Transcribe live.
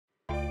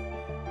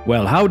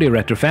Well, howdy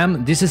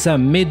RetroFam, this is a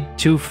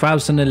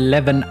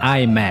mid-2011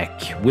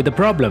 iMac with a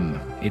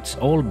problem. It's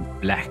all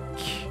black.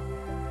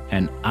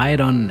 And I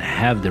don't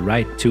have the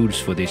right tools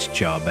for this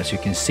job. As you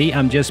can see,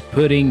 I'm just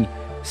putting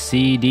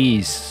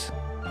CDs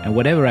and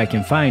whatever I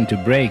can find to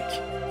break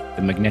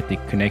the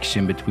magnetic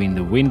connection between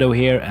the window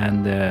here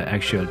and the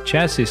actual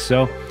chassis.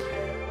 So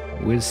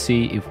we'll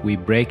see if we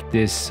break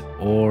this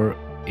or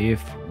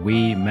if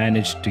we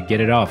manage to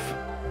get it off.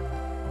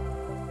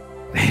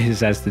 This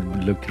has to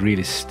look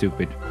really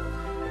stupid.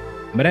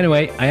 But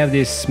anyway, I have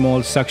this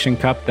small suction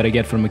cup that I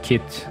get from a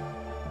kit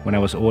when I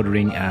was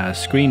ordering a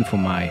screen for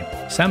my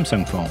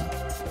Samsung phone.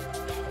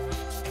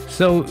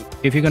 So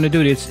if you're gonna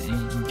do this,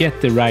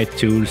 get the right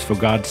tools, for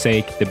God's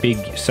sake. The big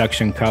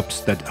suction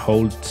cups that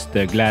holds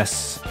the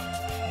glass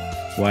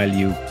while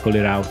you pull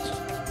it out.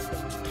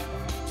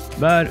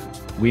 But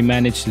we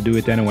managed to do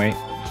it anyway.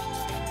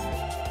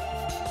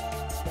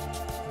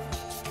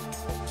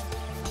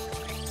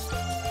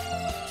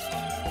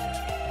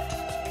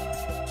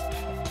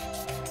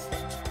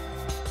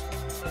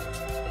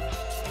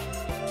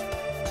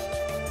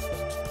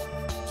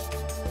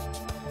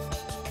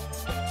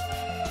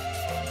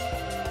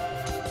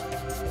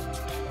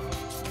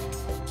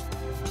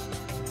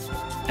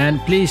 And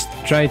please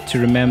try to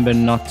remember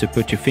not to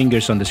put your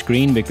fingers on the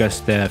screen, because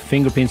the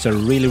fingerprints are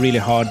really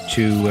hard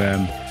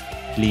to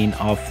clean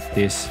off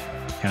this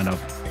kind of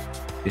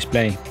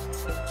display.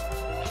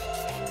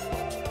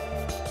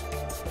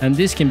 And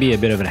this can be a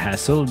bit of a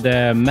hassle.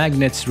 The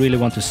magnets really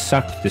want to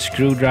suck the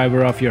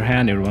screwdriver off your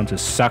hand. You want to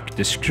suck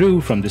the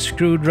screw from the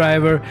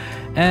screwdriver.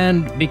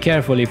 And be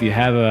careful if you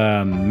have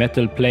a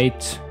metal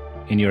plate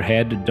in your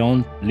head.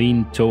 Don't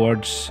lean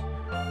towards.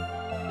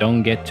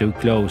 Don't get too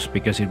close,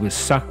 because it will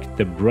suck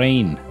the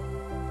brain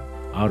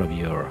out of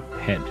your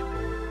head.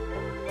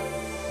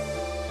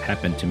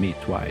 Happened to me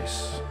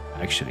twice,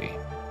 actually.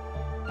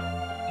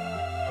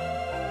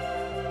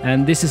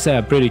 And this is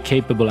a pretty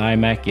capable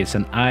iMac. It's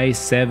an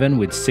i7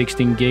 with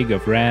 16 gig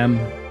of RAM,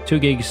 2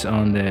 gigs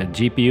on the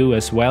GPU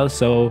as well.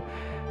 So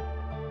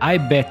I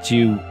bet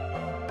you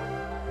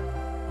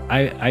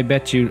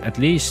at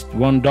least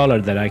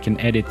 $1 that I can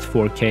edit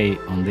 4K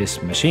on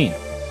this machine.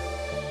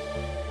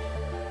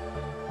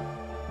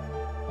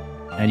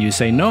 And you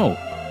say no,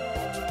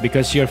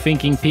 because you're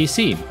thinking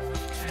PC.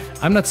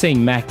 I'm not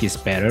saying Mac is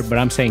better, but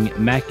I'm saying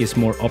Mac is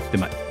more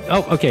optimized.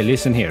 Oh, okay,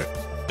 listen here.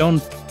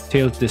 Don't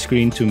tilt the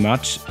screen too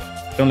much.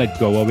 Don't let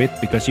go of it,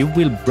 because you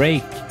will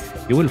break,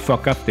 you will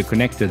fuck up the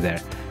connector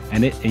there.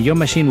 And your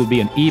machine will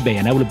be on eBay,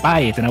 and I will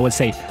buy it, and I will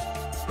say,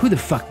 who the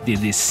fuck did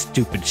this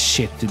stupid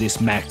shit to this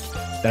Mac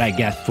that I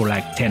got for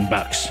like 10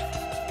 bucks?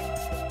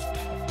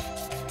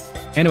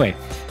 Anyway,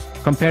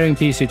 comparing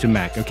PC to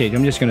Mac. Okay,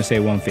 I'm just gonna say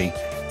one thing.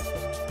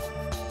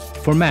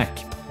 For Mac,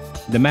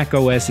 the Mac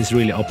OS is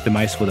really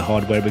optimized for the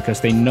hardware,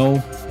 because they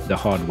know the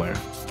hardware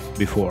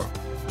before.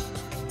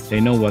 They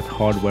know what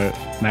hardware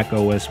Mac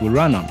OS will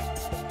run on.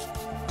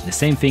 The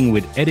same thing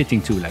with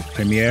editing tool like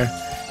Premiere.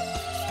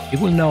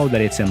 It will know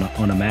that it's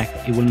on a Mac.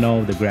 It will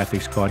know the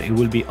graphics card. It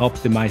will be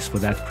optimized for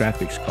that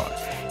graphics card.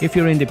 If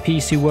you're in the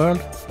PC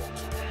world,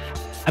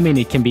 I mean,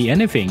 it can be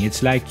anything.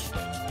 It's like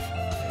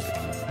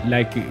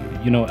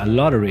you know, a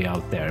lottery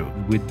out there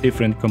with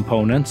different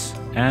components.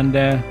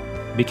 And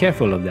be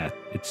careful of that.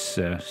 It's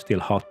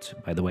still hot,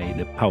 by the way,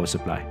 the power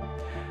supply.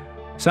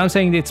 So I'm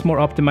saying it's more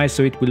optimized,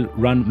 so it will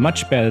run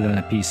much better than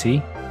a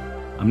PC.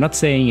 I'm not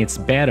saying it's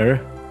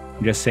better,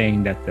 I'm just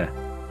saying that the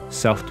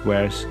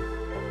softwares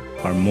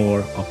are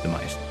more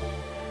optimized.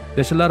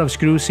 There's a lot of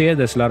screws here,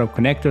 there's a lot of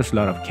connectors, a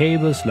lot of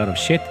cables, a lot of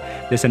shit.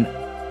 There's an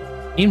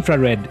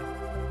infrared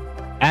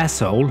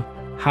asshole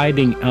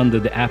hiding under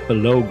the Apple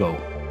logo.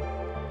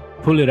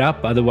 Pull it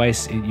up,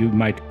 otherwise you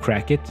might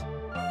crack it.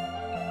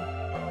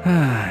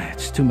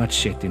 It's too much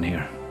shit in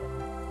here.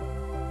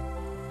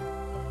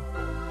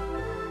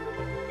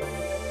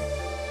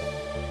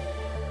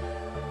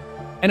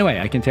 Anyway,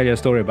 I can tell you a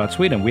story about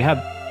Sweden. We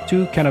have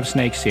two kind of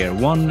snakes here.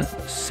 One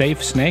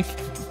safe snake,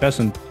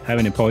 doesn't have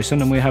any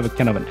poison, and we have a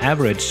kind of an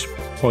average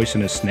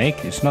poisonous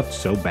snake. It's not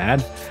so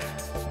bad,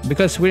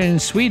 because we're in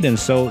Sweden,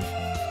 so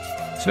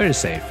it's very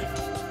safe.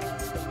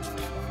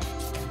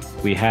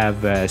 We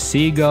have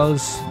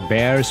seagulls,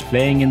 bears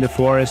playing in the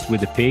forest with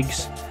the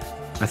pigs,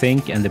 I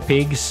think, and the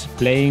pigs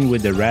playing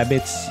with the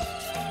rabbits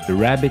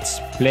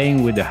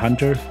playing with the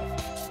hunter,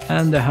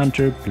 and the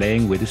hunter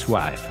playing with his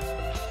wife.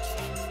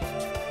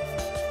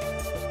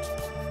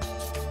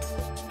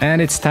 And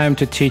it's time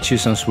to teach you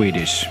some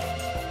Swedish.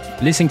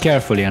 Listen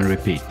carefully and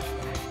repeat.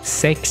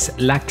 6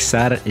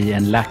 laxar I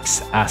en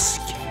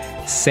laxask.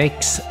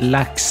 6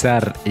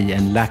 laxar I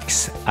en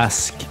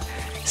laxask.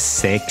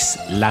 6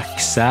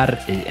 laxar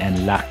I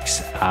en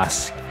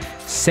laxask.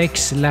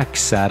 6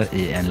 laxar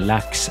I en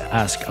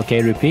laxask.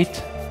 Okay,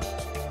 repeat.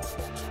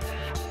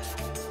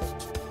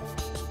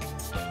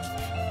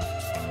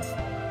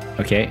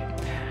 Okay,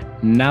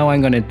 now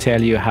I'm gonna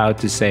tell you how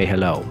to say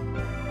hello.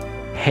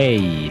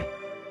 Hey,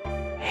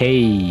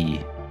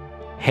 hey,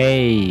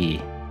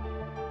 hey.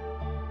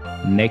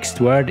 Next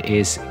word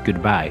is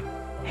goodbye.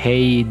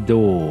 Hej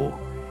då,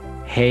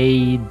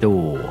 hej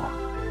då,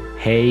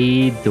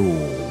 hej då.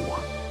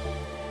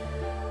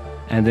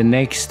 And the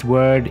next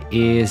word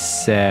is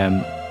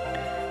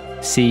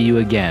see you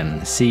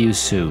again, see you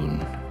soon.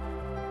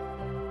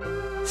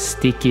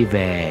 Stick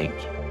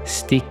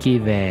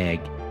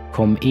iväg,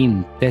 kom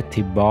inte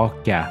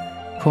tillbaka,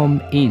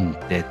 kom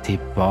inte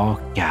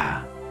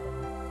tillbaka.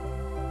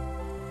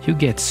 You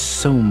get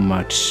so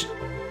much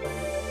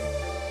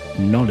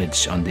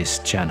knowledge on this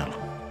channel.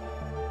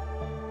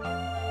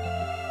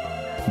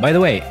 By the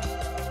way,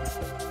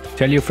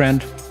 tell your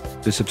friend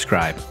to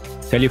subscribe,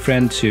 tell your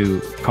friend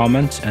to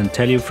comment, and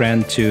tell your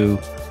friend to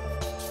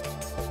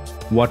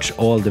watch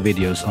all the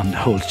videos on the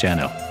whole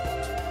channel.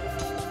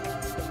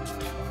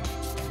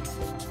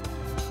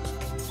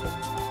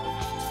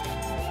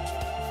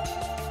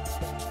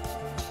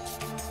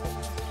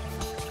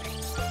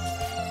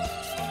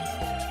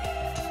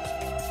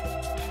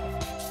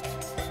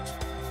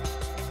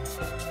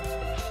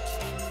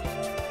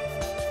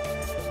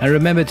 And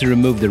remember to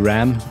remove the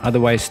RAM,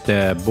 otherwise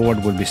the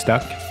board will be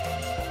stuck.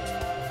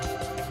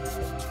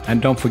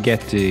 And don't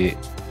forget the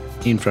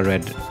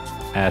infrared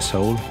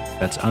asshole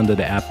that's under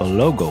the Apple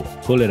logo.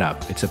 Pull it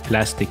up, it's a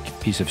plastic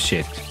piece of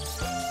shit.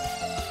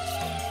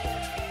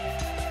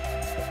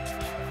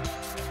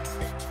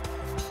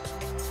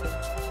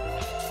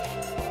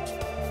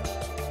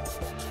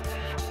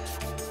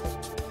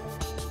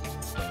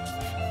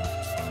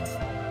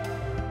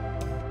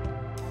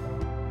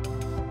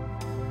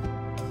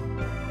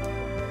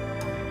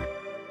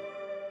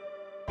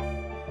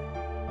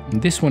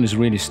 This one is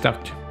really stuck.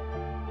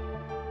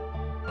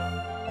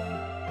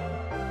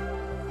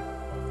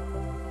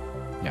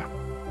 Yeah.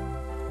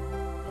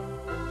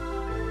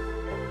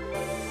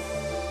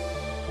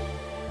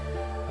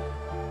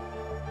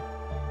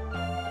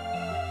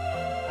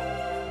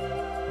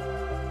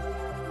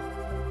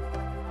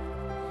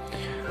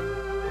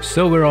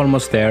 So we're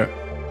almost there.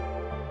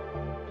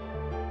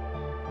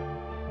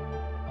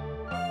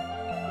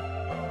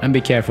 And be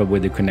careful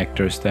with the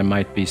connectors, there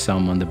might be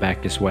some on the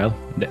back as well.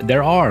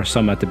 There are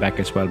some at the back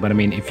as well, but I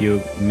mean if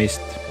you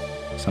missed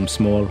some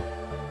small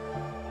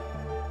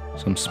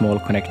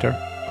connector.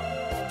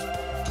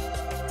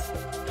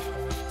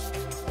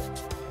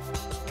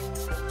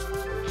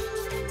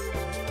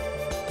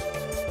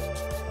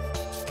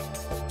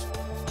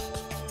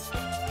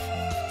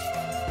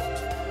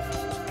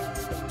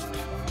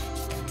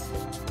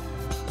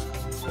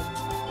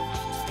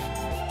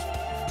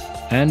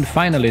 And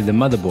finally the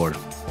motherboard.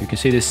 You can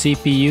see the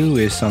CPU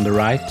is on the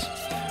right,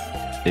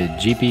 the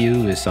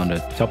GPU is on the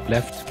top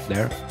left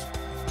there.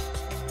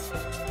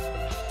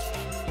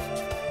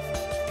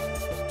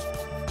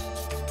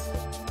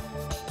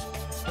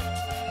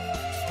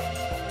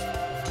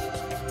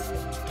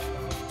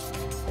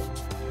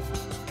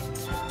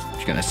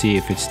 Just gonna see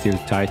if it's still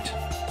tight.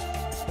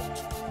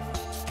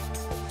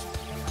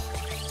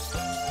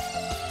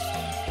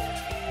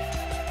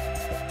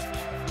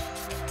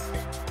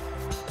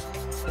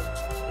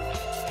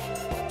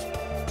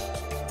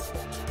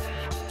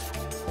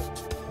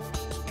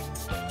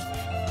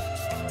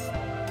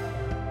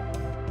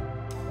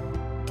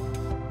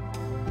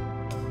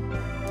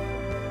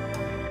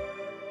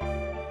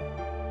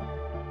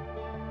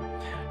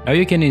 Now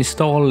you can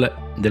install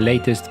the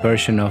latest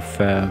version of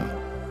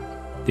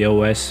the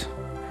OS,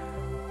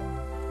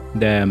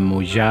 the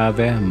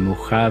Mojave,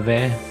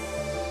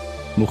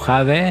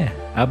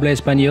 habla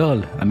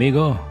español,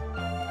 amigo.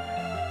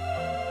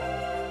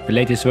 The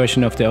latest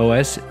version of the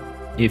OS,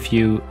 if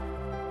you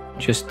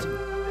just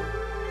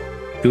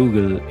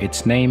Google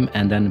its name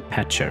and then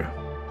Patcher,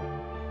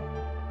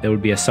 there will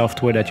be a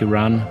software that you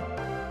run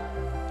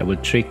that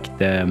will trick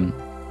the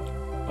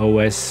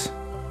OS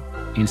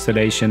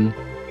installation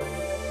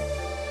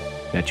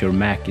that your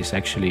Mac is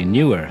actually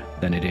newer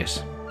than it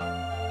is.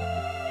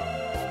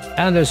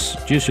 And there's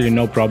usually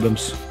no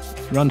problems,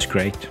 it runs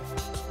great.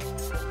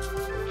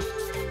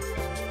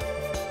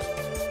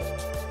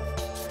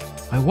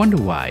 I wonder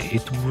why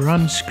it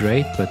runs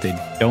great but they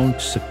don't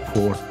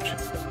support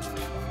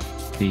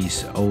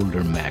these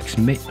older Macs.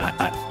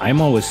 I'm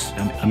always,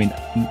 I mean,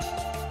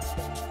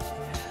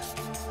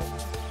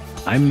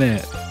 I'm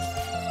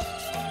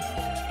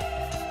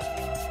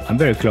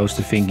very close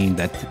to thinking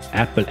that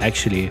Apple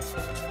actually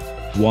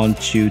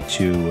want you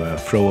to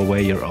throw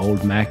away your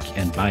old Mac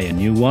and buy a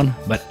new one,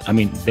 but I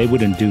mean they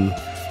wouldn't do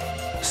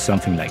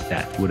something like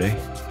that, would they?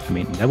 I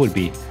mean that would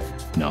be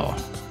no.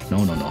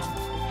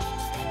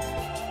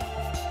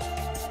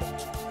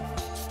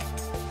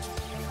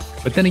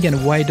 But then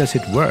again, why does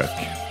it work?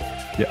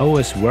 The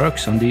OS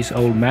works on these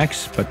old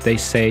Macs, but they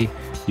say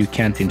you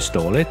can't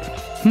install it.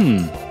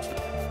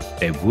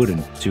 They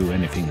wouldn't do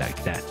anything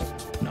like that.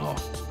 No,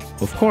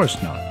 of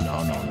course not. No.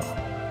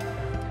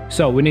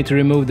 So we need to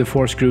remove the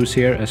 4 screws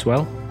here as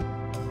well.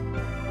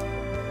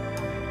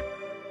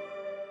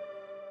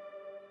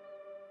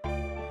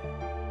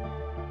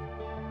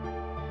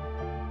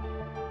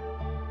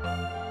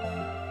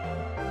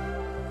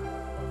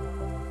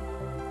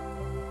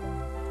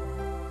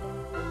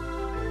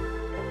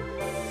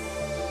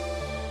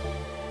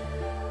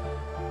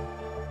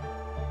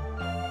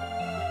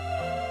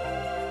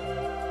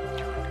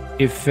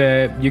 if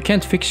you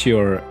can't fix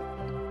your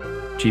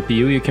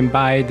GPU, you can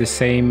buy the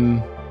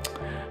same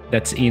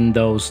that's in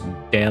those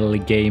Dell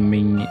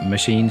gaming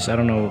machines. I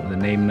don't know the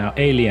name now,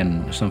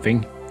 Alien or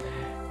something.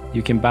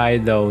 You can buy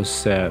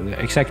those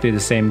exactly the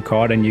same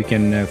card, and you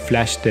can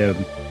flash the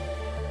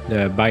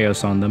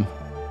BIOS on them.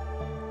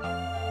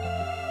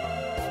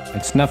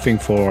 It's nothing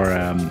for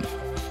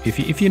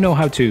if you know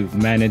how to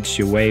manage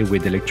your way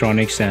with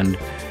electronics and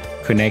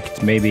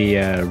connect maybe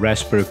a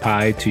Raspberry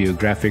Pi to your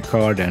graphic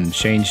card and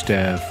change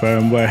the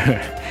firmware,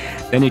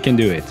 then you can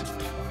do it.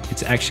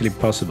 It's actually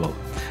possible.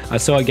 I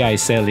saw a guy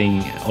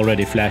selling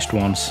already flashed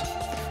ones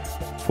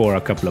for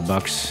a couple of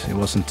bucks. It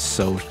wasn't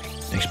so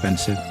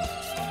expensive.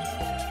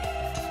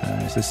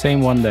 It's the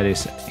same one that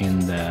is in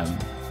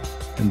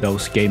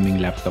those gaming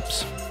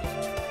laptops.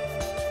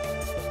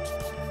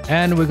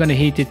 And we're gonna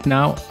heat it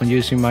now. I'm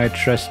using my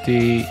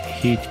trusty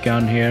heat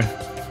gun here.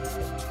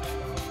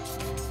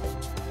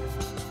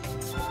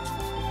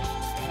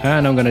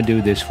 And I'm gonna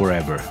do this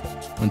forever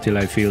until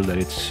I feel that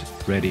it's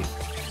ready.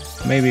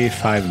 Maybe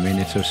 5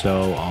 minutes or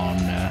so on,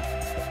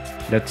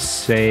 let's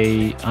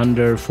say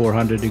under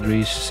 400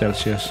 degrees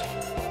Celsius.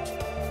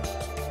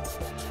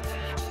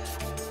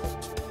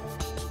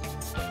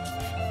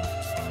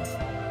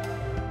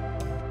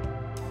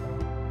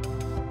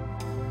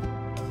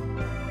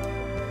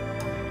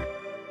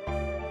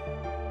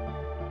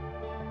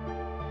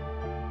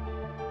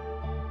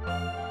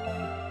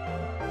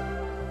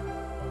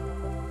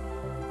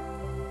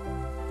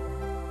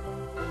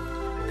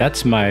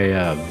 That's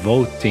my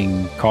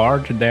voting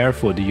card there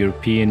for the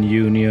European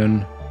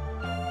Union.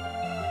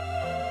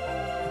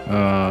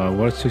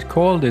 What's it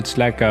called? It's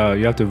like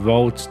you have to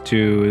vote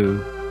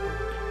to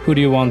who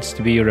do you want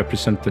to be a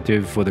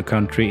representative for the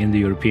country in the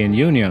European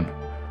Union.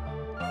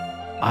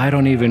 I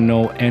don't even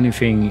know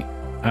anything.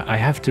 I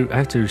have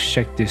to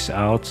check this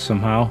out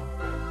somehow.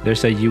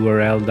 There's a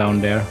URL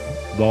down there,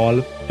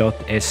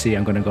 val.se.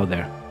 I'm gonna go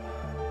there,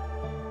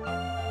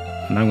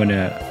 and I'm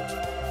gonna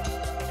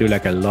do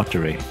like a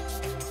lottery.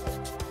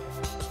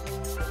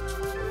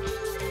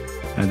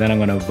 And then I'm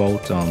gonna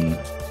vote on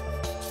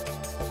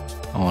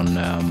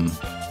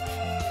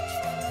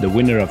the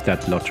winner of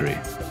that lottery.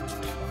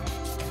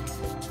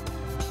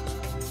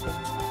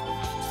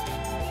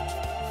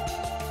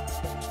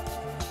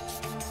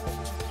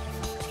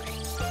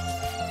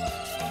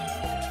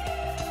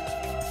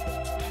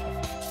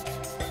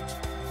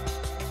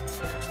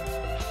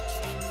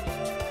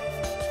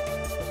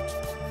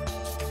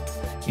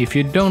 If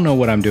you don't know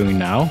what I'm doing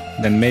now,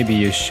 then maybe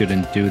you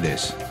shouldn't do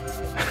this.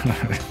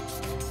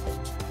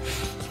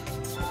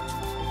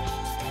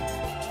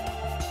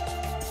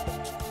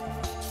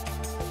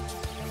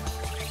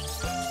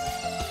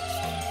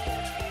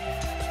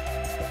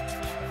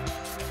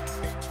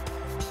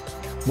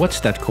 What's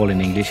that called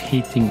in English?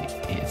 Heating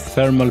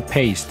thermal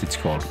paste, it's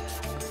called.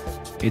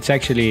 It's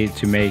actually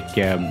to make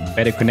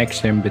better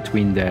connection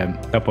between the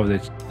top of the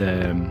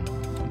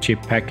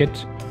chip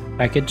package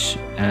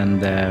and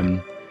the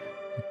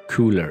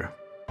cooler,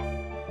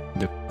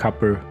 the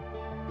copper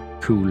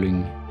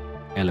cooling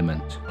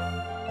element.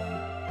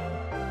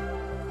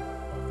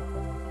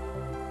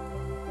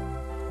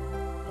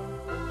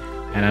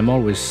 And I'm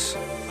always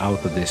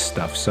out of this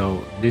stuff,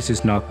 so this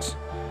is not.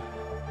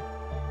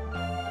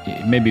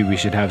 Maybe we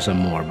should have some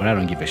more, but I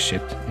don't give a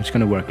shit. It's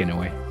gonna work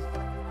anyway.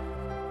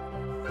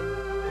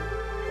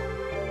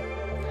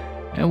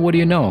 And what do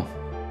you know?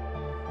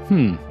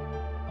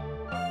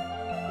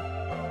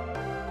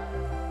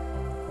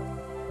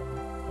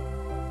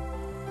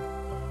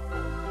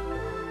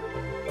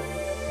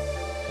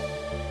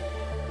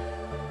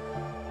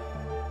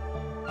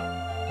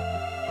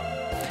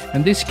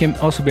 And this can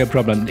also be a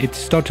problem. It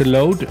starts to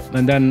load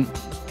and then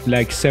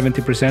like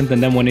 70%,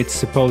 and then when it's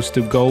supposed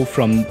to go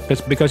from,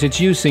 because it's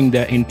using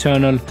the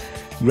internal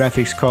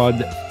graphics card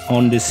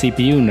on the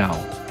CPU now,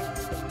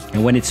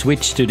 and when it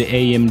switched to the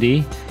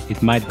AMD,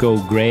 it might go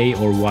gray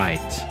or white.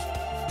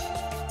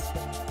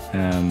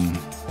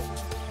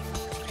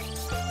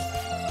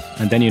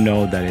 And then you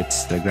know that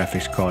it's the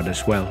graphics card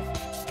as well.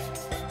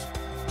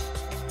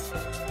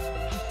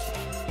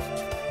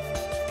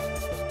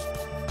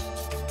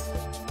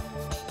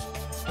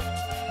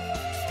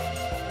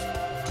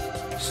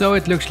 So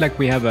it looks like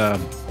we have a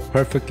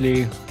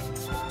perfectly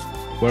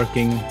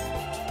working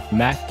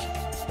Mac.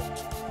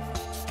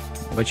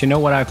 But you know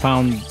what I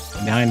found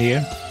behind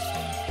here?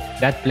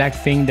 That black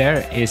thing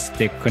there is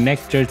the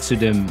connector to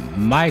the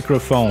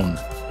microphone.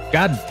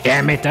 God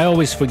damn it, I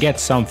always forget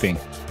something.